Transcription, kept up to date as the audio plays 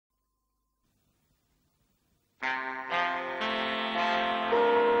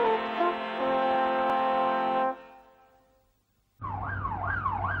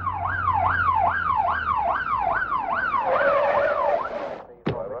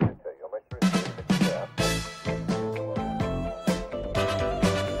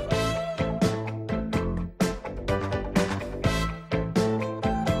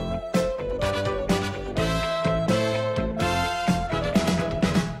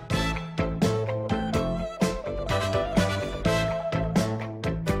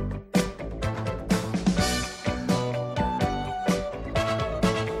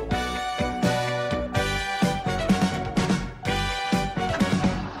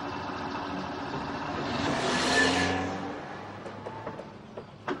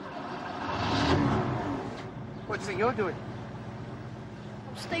you're doing?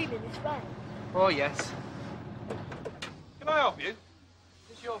 I'm stealing this van. Oh, yes. Can I help you? Is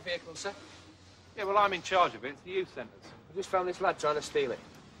this your vehicle, sir? Yeah, well, I'm in charge of it. It's the youth centres. I just found this lad trying to steal it.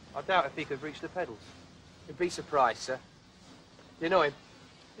 I doubt if he could reach the pedals. You'd be surprised, sir. Do you know him?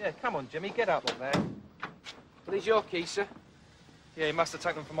 Yeah, come on, Jimmy, get up there. Well, he's your key, sir. Yeah, he must have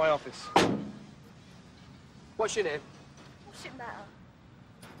taken them from my office. What's your name? What's it matter?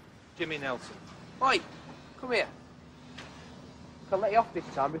 Jimmy Nelson. Oi, come here. I'll let you off this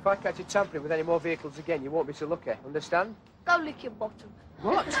time, but if I catch you tampering with any more vehicles again, you won't be so lucky, understand? Go lick your bottom.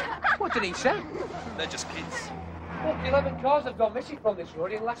 What? What did he say? They're just kids. Look, 11 cars have gone missing from this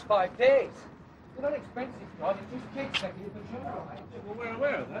road in the last 5 days. They're not expensive cars, it's just kids taking you for joyride. Well, we're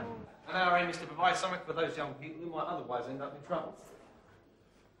aware of that. And our aim is to provide something for those young people who might otherwise end up in trouble.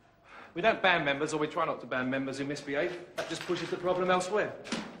 We don't ban members, or we try not to ban members who misbehave. That just pushes the problem elsewhere.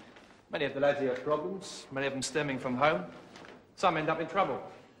 Many of the lads here have problems, many of them stemming from home. Some end up in trouble.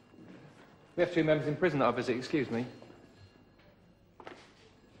 We have 2 members in prison that I visit, excuse me.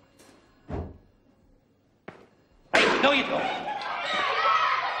 Hey, no you don't!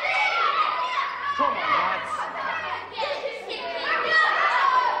 Come on, lads.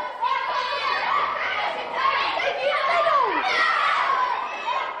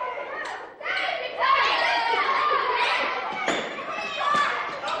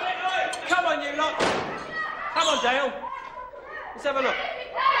 Come on, you lot! Come on, Dale! Let's have a look.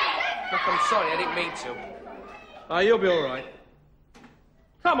 Look, I'm sorry, I didn't mean to. Oh, you'll be all right.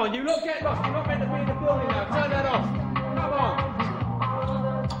 Come on, you lot, get lost. You're not meant to be in the building now. Turn that off. Come on.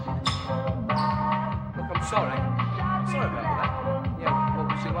 Look, I'm sorry. Sorry about that. Yeah, well,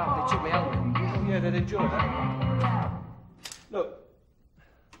 see what happened? They took me helmet. Oh, yeah, they'd enjoy that. Look,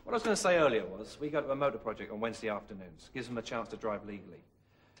 what I was going to say earlier was we go to a motor project on Wednesday afternoons. Gives them a chance to drive legally.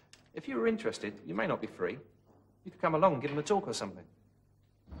 If you were interested, you may not be free. You could come along and give them a talk or something.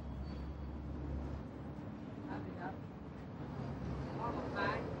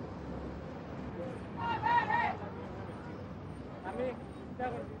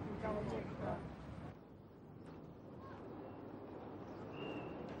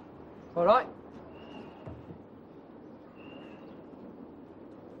 All right.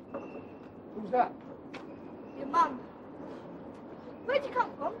 Who's that? Your mum. Where'd you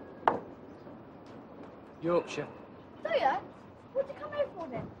come from? Yorkshire. Do you? What'd you come here for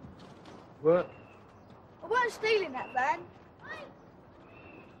then? Work. I weren't stealing that van.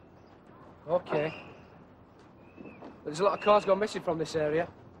 Okay. There's a lot of cars gone missing from this area.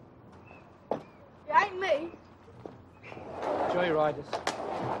 It ain't me. Joyriders.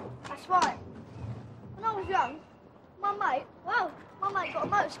 That's right. When I was young, my mate got a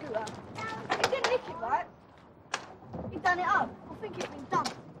motor scooter. He didn't nick it, right? He done it up. I think it'd been done.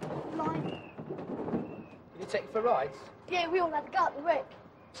 Blind. Did you take it for rides? Yeah, we all had to go at the wreck.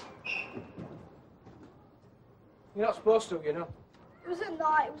 You're not supposed to, you know. It was at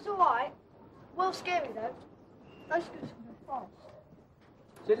night, it was alright. Well scary though. Those scooters can go fast.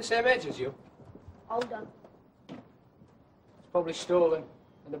 Is he the same age as you? Older. It's probably stolen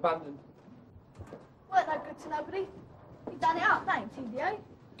and abandoned. Weren't no good to nobody. He done it up, that ain't TDA.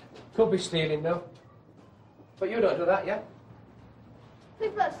 Could be stealing, though. But you don't do that, yeah?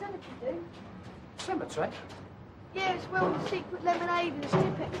 People at the cemetery do. Cemetery? Yeah, it's where all the secret lemonade and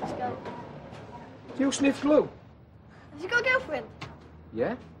stippets go. Do you sniff glue? Has he got a girlfriend?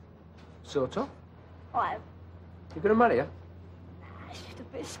 Yeah. Sort of. I have. You gonna marry her? It's just a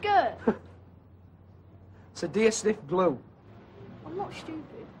bit of skirt. So do you sniff glue? I'm not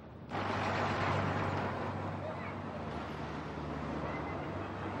stupid.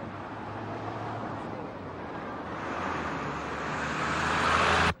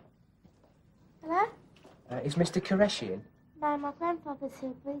 Hello? Is Mr. Koreshi in? No, my grandfather's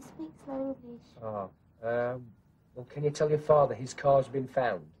here, but he speaks no English. Oh, well, can you tell your father his car's been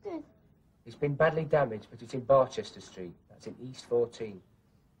found? Good. It's been badly damaged, but it's in Barchester Street. That's in East 14. Do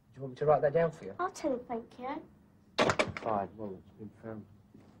you want me to write that down for you? I'll tell him thank you. Fine, well, it's been found.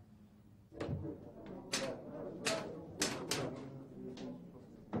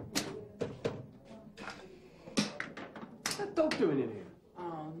 What's that dog doing in here?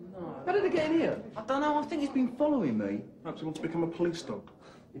 Oh, no. How did it get in here? I don't know. I think it's been following me. Perhaps he wants to become a police dog.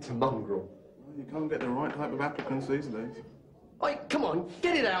 It's a mongrel. Well, you can't get the right type of applicants these days. Oi, come on,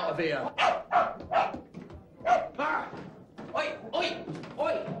 get it out of here. Ah! Oi, oi,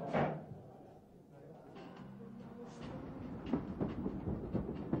 oi!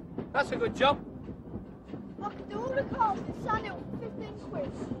 That's a good job. I can do all the cars in Sunhill for 15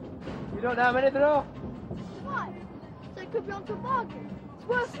 quid. You don't know how many there are? Right. So it could be onto a bargain. It's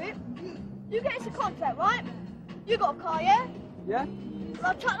worth it. You get us a contract, right? You got a car, yeah? Yeah?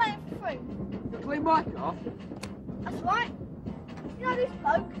 Well, I'll chuck that in for free. You clean my car? That's right. You know this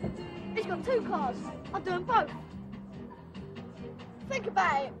bloke? He's got 2 cars. I'll do them both. Think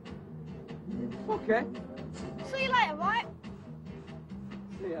about it. Okay. See you later, right?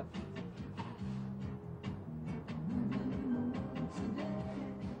 See ya.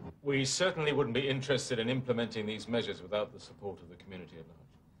 We certainly wouldn't be interested in implementing these measures without the support of the community at large.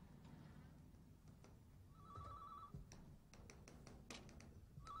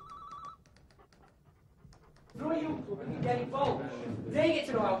 Throw you and get involved. They get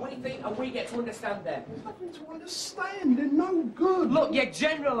to know how we think and we get to understand them. There's nothing to understand. They're no good. Look, you're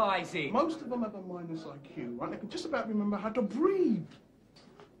generalising. Most of them have a minus IQ, right? They can just about remember how to breathe.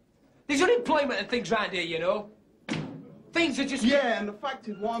 There's unemployment and things around here, you know. Things are just... Yeah, and the fact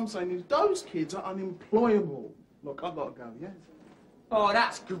is, what I'm saying is those kids are unemployable. Look, I've got to go, yeah? Oh,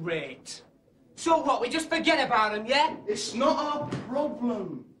 that's great. So what, we just forget about them, yeah? It's not our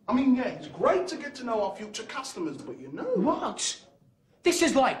problem. I mean, yeah, it's great to get to know our future customers, but you know... What? This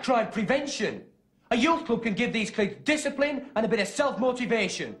is like crime prevention. A youth club can give these kids discipline and a bit of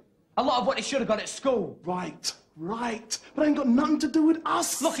self-motivation. A lot of what they should have got at school. Right, right. But it ain't got nothing to do with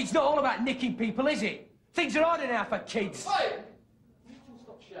us. Look, it's not all about nicking people, is it? Things are harder now for kids. Hey! You can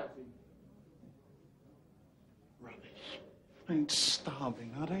stop shouting. Rubbish. They ain't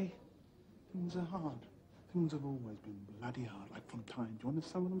starving, are they? Things are hard. Things have always been bloody hard, like from time. Do you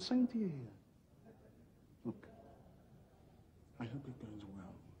understand what I'm saying to you here? Look, I hope it goes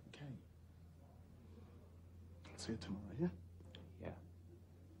well, okay? See you tomorrow, yeah? Yeah.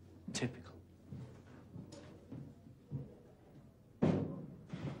 Typical.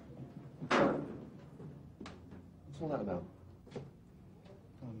 What's all that about?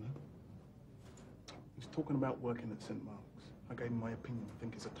 I don't know. He's talking about working at St. Mark's. I gave him my opinion. I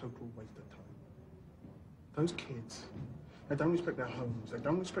think it's a total waste of time. Those kids, they don't respect their homes, they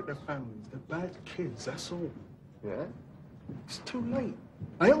don't respect their families. They're bad kids, that's all. Yeah? It's too late.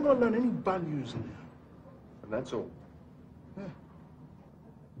 They aren't going to learn any values now. And that's all? Yeah.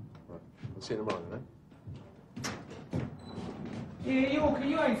 Right. I'll see you tomorrow, then, Yeah,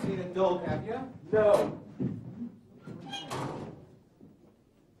 you ain't seen a dog, have you? No.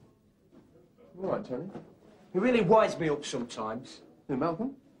 All right, Tony. He really winds me up sometimes. Hey,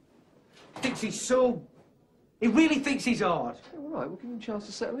 Malcolm? Thinks he's so... He really thinks he's hard. Yeah, all right, we'll give him a chance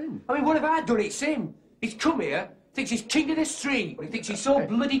to settle in. I mean, what have I done? It's him. He's come here, thinks he's king of the street, but he thinks he's so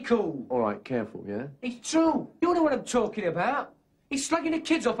bloody cool. All right, careful, yeah? It's true. You know what I'm talking about. He's slagging the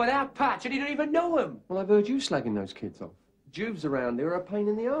kids off at our patch and he don't even know them. Well, I've heard you slagging those kids off. Jubes around here are a pain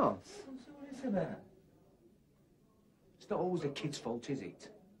in the arse. What's all this about? It's not always the kid's fault, is it?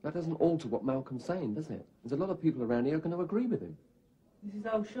 That doesn't alter what Malcolm's saying, does it? There's a lot of people around here who are going to agree with him. This is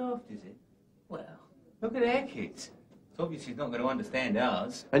old Shaft, is it? Well, look at their kids. It's obvious he's not going to understand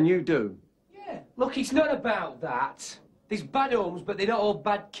ours. And you do? Yeah. Look, it's not about that. There's bad homes, but they're not all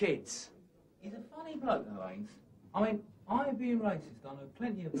bad kids. He's a funny bloke, though, Haynes. I mean, I ain't being racist. I know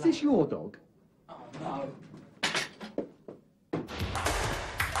plenty of Is blokes. this your dog? Oh, no.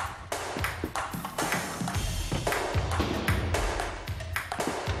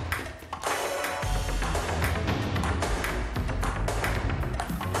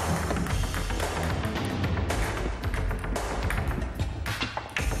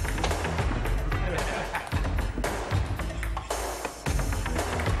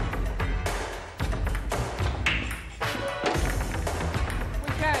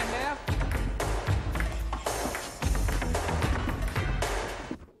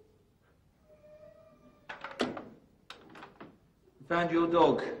 Found your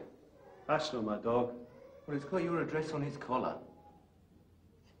dog. That's not my dog. Well, it's got your address on its collar.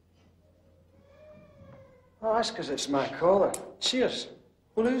 Oh, that's because it's my collar. Cheers.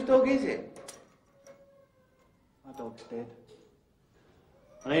 Well, whose dog is it? My dog's dead.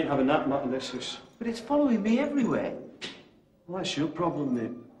 I ain't having that mutt in this house. But it's following me everywhere. Well, that's your problem,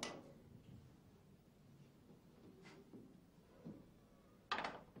 mate.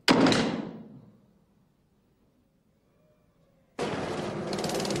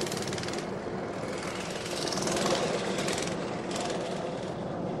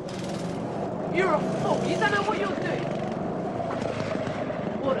 You're a fool. You don't know what you're doing.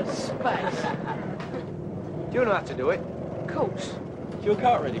 What a space. Do you know how to do it? Of course. Is your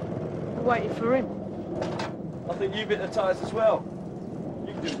car ready? I'm waiting for him. I think you bit the tyres as well.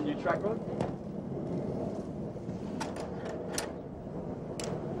 You can do the new track run.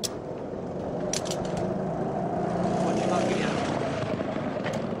 What do you like me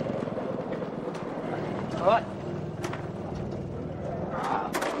All right. Ah,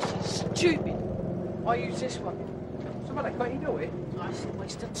 this is stupid. I use this one. Somebody, can't you do it? That's a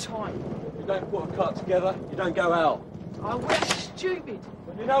waste of time. You don't put a cart together, you don't go out. Oh, we're stupid.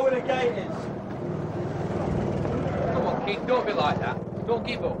 Well, you know where the gate is. Come on, kid, don't be like that. Don't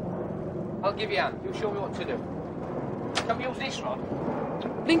give up. I'll give you a hand. You show me what to do. Can we use this rod?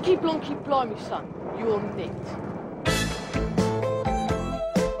 Blinky blonky blimey, son. You're nicked.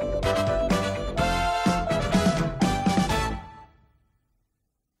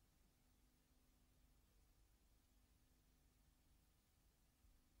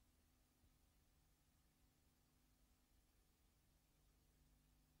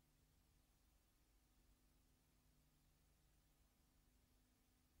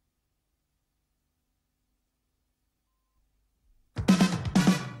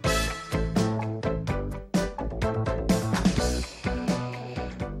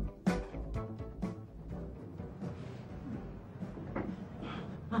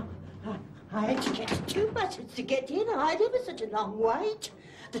 I had to get 2 buses to get in. I live such a long wait.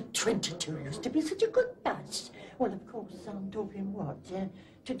 The 22 used to be such a good bus. Well, of course, I'm talking what,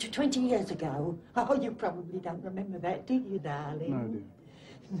 20 years ago. Oh, you probably don't remember that, do you, darling?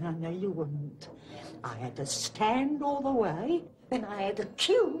 No, dear. No, you wouldn't. I had to stand all the way, then I had to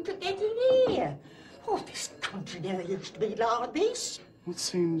queue to get in here. Oh, this country never used to be like this. What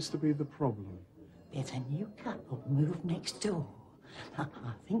seems to be the problem? There's a new couple moved next door. I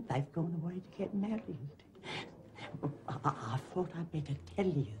think they've gone away to get married. I thought I'd better tell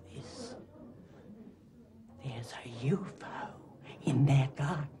you this. There's a UFO in their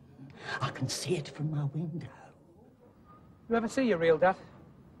garden. I can see it from my window. You ever see your real dad?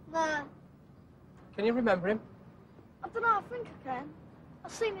 Nah, Can you remember him? I don't know, I think I can.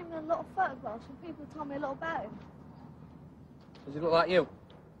 I've seen him in a lot of photographs and people told me a lot about him. Does he look like you?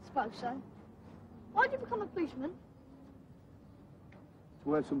 Suppose so. Why'd you become a policeman?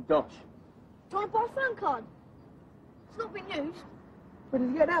 To earn some dosh. Do you want to buy a phone card? It's not been used. Where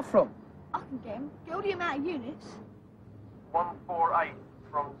did you get that from? I can get him. Get all the amount of units. 148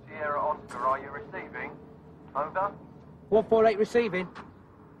 from Sierra Oscar. Are you receiving? Over. 148 receiving.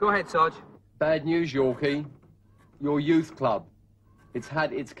 Go ahead, Sarge. Bad news, Yorkie. Your youth club. It's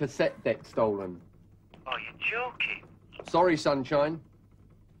had its cassette deck stolen. Are you joking? Sorry, Sunshine.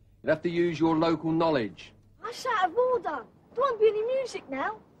 You'll have to use your local knowledge. That's out of order. There won't be any music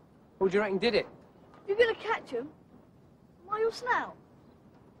now. Who do you reckon did it? If you're going to catch him, am I your snout?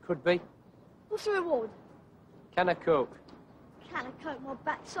 Could be. What's the reward? Can of Coke. Can I coat my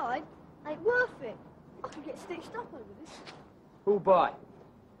backside? Ain't worth it. I could get stitched up over this. Who by?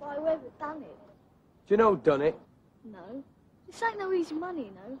 By whoever done it. Do you know who done it? No. This ain't no easy money,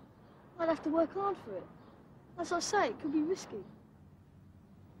 you know. I'd have to work hard for it. As I say, it could be risky.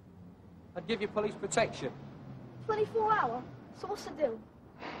 I'd give you police protection. 24 hour? So what's the deal?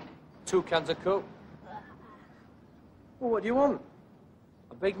 2 cans of Coke. Well, what do you want?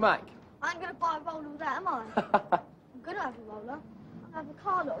 A Big Mac? I ain't going to buy a roller with that, am I? I'm going to have a roller. I'll have a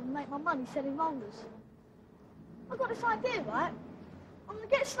car lot and make my money selling rollers. I've got this idea, right? I'm going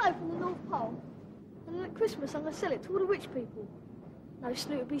to get snow from the North Pole, and then at Christmas I'm going to sell it to all the rich people. No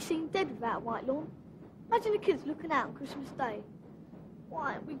snow will be seen dead without a white lawn. Imagine the kids looking out on Christmas Day.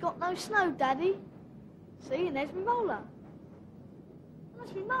 Why, we got no snow, Daddy. See, and there's my roller. And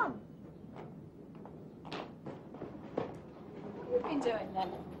that's my mum. What have you been doing then?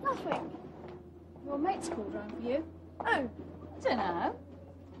 Nothing. Your mate's called round for you. Oh, I don't know.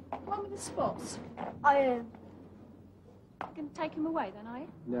 One with the spots. You're going to take him away then, are you?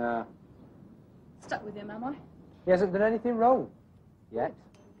 Nah. Stuck with him, am I? He hasn't done anything wrong. Yet.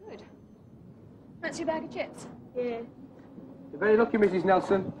 Good. Fancy a bag of chips? Yeah. You're very lucky, Mrs.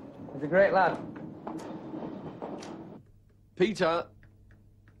 Nelson. He's a great lad. Peter,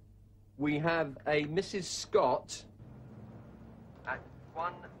 we have a Mrs. Scott. At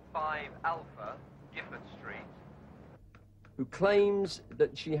 15 Alpha, Gifford Street. Who claims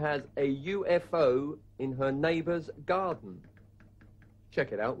that she has a UFO in her neighbour's garden.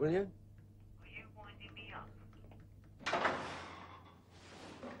 Check it out, will you? Are you winding me up?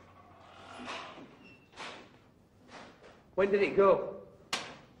 When did it go?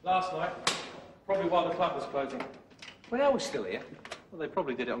 Last night. Probably while the club was closing. When I was still here. Well, they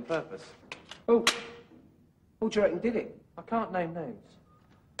probably did it on purpose. Who? Who do you reckon did it? I can't name names.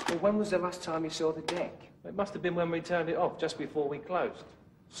 Well, when was the last time you saw the deck? It must have been when we turned it off, just before we closed.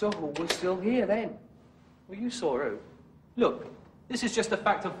 So who was still here then? Well, you saw who. Look, this is just a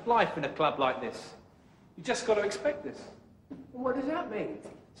fact of life in a club like this. You just got to expect this. What does that mean?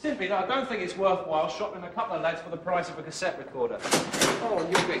 Simply that I don't think it's worthwhile shopping a couple of lads for the price of a cassette recorder. Oh,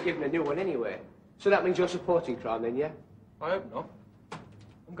 and you'll get given a new one anyway. So that means you're supporting crime then, yeah? I hope not.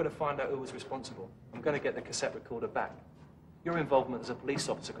 I'm going to find out who was responsible. I'm going to get the cassette recorder back. Your involvement as a police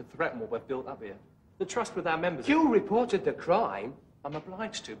officer could threaten what we've built up here. The trust with our members... You reported the crime? I'm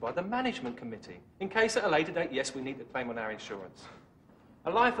obliged to by the management committee. In case at a later date, yes, we need to claim on our insurance.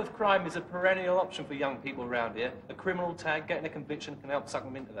 A life of crime is a perennial option for young people around here. A criminal tag, getting a conviction can help suck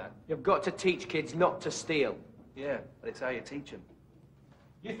them into that. You've got to teach kids not to steal. Yeah, but it's how you teach them.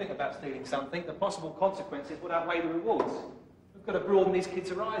 You think about stealing something, the possible consequences would outweigh the rewards. We've got to broaden these kids'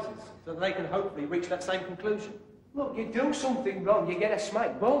 horizons so that they can hopefully reach that same conclusion. Look, you do something wrong, you get a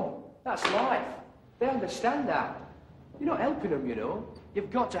smack, boom. That's life. They understand that. You're not helping them, you know. You've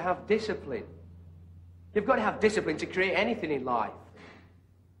got to have discipline. You've got to have discipline to create anything in life.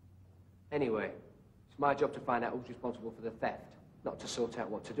 Anyway, it's my job to find out who's responsible for the theft, not to sort out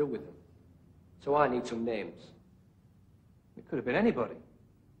what to do with them. So I need some names. It could have been anybody.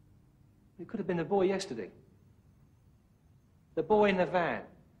 It could have been the boy yesterday. The boy in the van.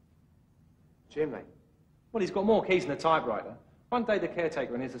 Jimmy. Well, he's got more keys than a typewriter. One day the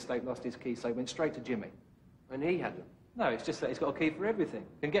caretaker in his estate lost his keys, so he went straight to Jimmy. And he had them? No, it's just that he's got a key for everything.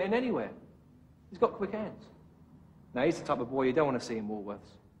 Can get in anywhere. He's got quick hands. Now, he's the type of boy you don't want to see in Woolworths.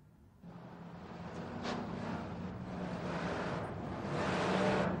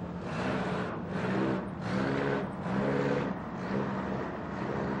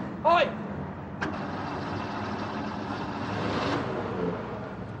 Oi!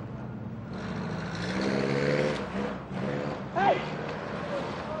 Hey!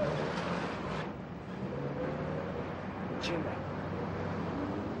 Jimmy.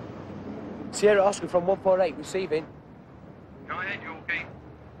 Sierra Oscar from 148, receiving. Go ahead, Yorkie.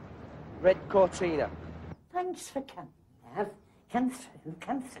 Red Cortina. Thanks for coming, love. Come through,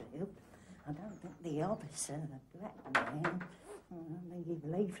 come through. I don't think the officer, the black man, I don't think he'd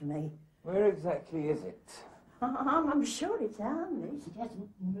believe me. Where exactly is it? I'm sure it's harmless. It hasn't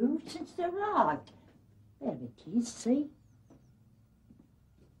moved since they arrived. There it is, see?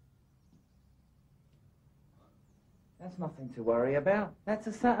 That's nothing to worry about. That's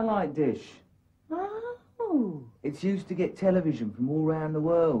a satellite dish. Oh. It's used to get television from all around the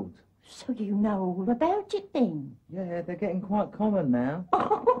world. So you know all about it then? Yeah, they're getting quite common now.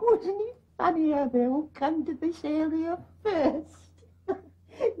 Oh, isn't it funny how they all come to this area first?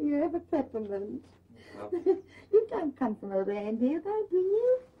 You have a peppermint. You don't come from around here, though, do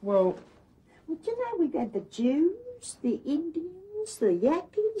you? Well, do you know we've had the Jews, the Indians, the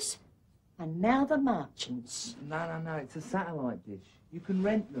Yankees, and now the merchants. No, it's a satellite dish. You can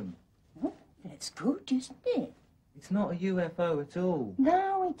rent them. Oh, that's good, isn't it? It's not a UFO at all.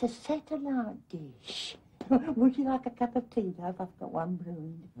 No, it's a satellite dish. Would you like a cup of tea, love? I've got one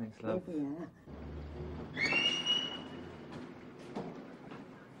brewing. Thanks, love. Here we are.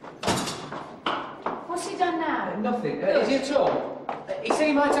 What's he done now? Nothing. Is he at all? He said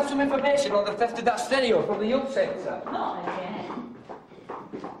he might have some information on the theft of that stereo from the youth centre. Not again.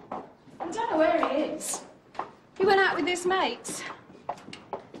 I don't know where he is. He went out with his mates.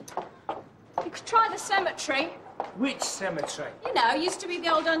 You could try the cemetery. Which cemetery? You know, used to be the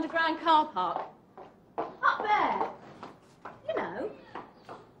old underground car park. Up there. You know.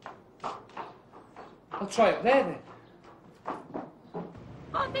 I'll try it there, then.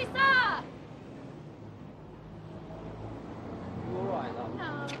 Officer! You all right, love?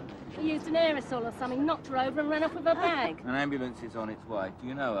 No. He used an aerosol or something, knocked her over and ran off with her bag. An ambulance is on its way. Do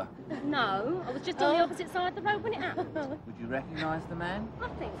you know her? No, I was just on the opposite side of the road when it happened. Would you recognise the man? I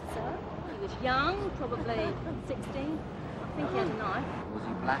think so. He was young, probably 16. I think he had a knife. Was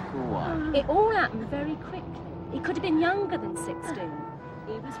he black or white? It all happened very quickly. He could have been younger than 16.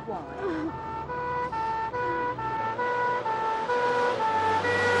 He was white.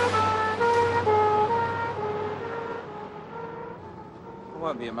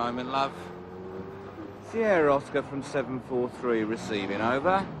 Won't be a moment, love. Sierra Oscar from 743 receiving,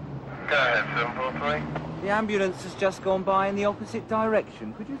 over. Go ahead, 743. The ambulance has just gone by in the opposite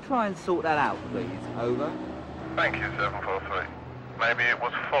direction. Could you try and sort that out, please? Over. Thank you, 743. Maybe it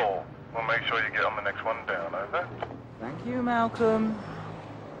was full. We'll make sure you get on the next one down, over. Thank you, Malcolm.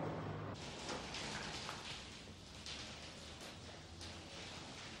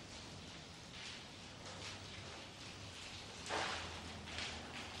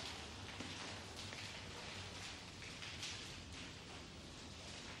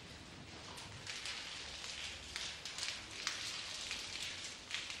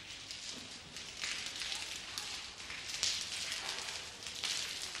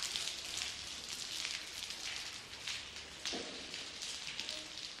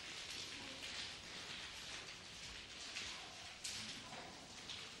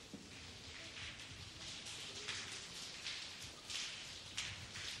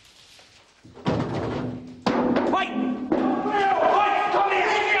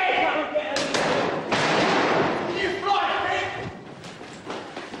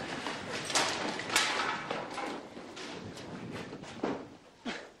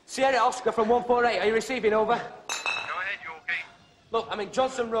 Sierra Oscar from 148, are you receiving, over? Go ahead, Yorkie. Look, I'm in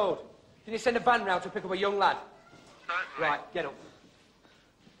Johnson Road. Can you send a van round to pick up a young lad? Certainly. Right, get up.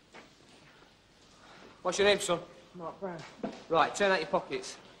 What's your name, son? Mark Brown. Right, turn out your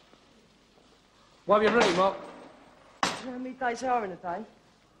pockets. Why are you running, Mark? Do you know how many days there are in a day?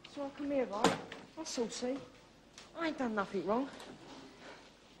 So I come here, right? That's all, see? I ain't done nothing wrong.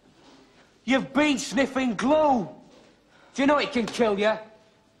 You've been sniffing glue. Do you know it can kill you?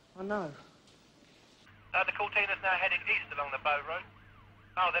 I know. The Cortina's now heading east along the Bow Road.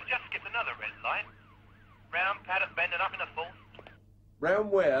 Oh, they've just skipped another red light. Round, paddock bend and up in a fourth.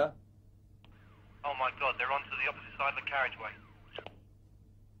 Round where? Oh my God, they're onto the opposite side of the carriageway.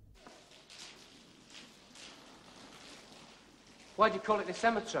 Why'd you call it the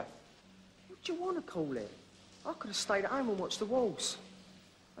cemetery? What do you want to call it? I could have stayed at home and watched the walls.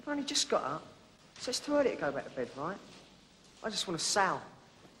 I've only just got up, so it's too early to go back to bed, right? I just want to sow.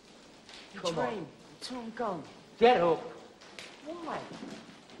 Come on. Dream until I'm gone. Get up. Why?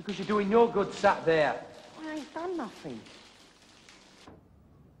 Because you're doing no good sat there. I ain't done nothing.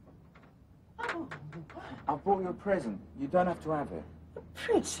 I brought you a present. You don't have to have it. A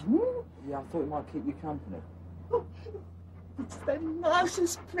present? Yeah, I thought it might keep you company. It's the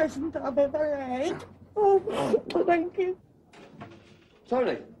nicest present I've ever had. Oh, thank you.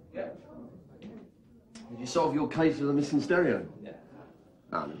 Tony? Yeah? Did you solve your case of the missing stereo? Yeah.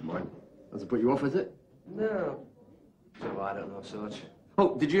 Ah, never mind. Does it put you off, is it? No. So I don't know so much.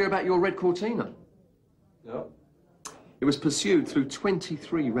 Oh, did you hear about your red Cortina? No. It was pursued through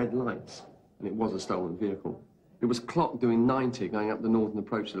 23 red lights, and it was a stolen vehicle. It was clocked doing 90 going up the northern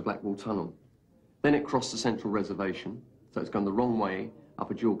approach to the Blackwall Tunnel. Then it crossed the central reservation, so it's gone the wrong way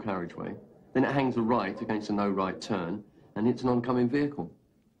up a dual carriageway. Then it hangs a right against a no-right turn and hits an oncoming vehicle.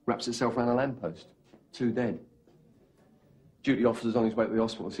 Wraps itself around a lamppost. 2 dead. Duty officer's on his way to the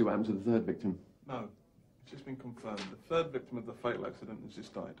hospital to see what happened to the third victim. No, it's just been confirmed. The third victim of the fatal accident has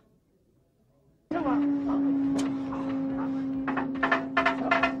just died.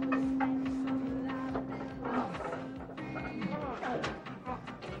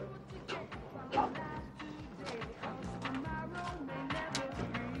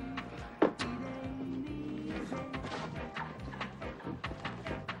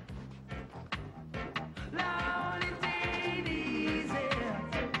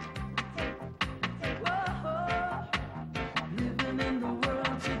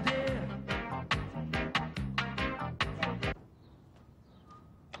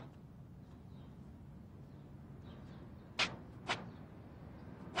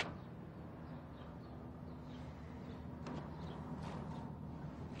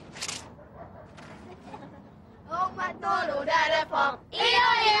 Old MacDonald had a farm,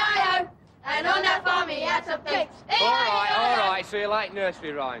 E-I-E-I-O, and on that farm he had some pigs. All right, so you like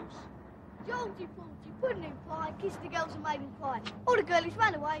nursery rhymes? Georgie Porgy, pudding in fly, kissed the girls and made them cry. All the girlies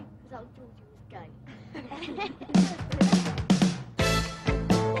ran away because old Georgie was gay.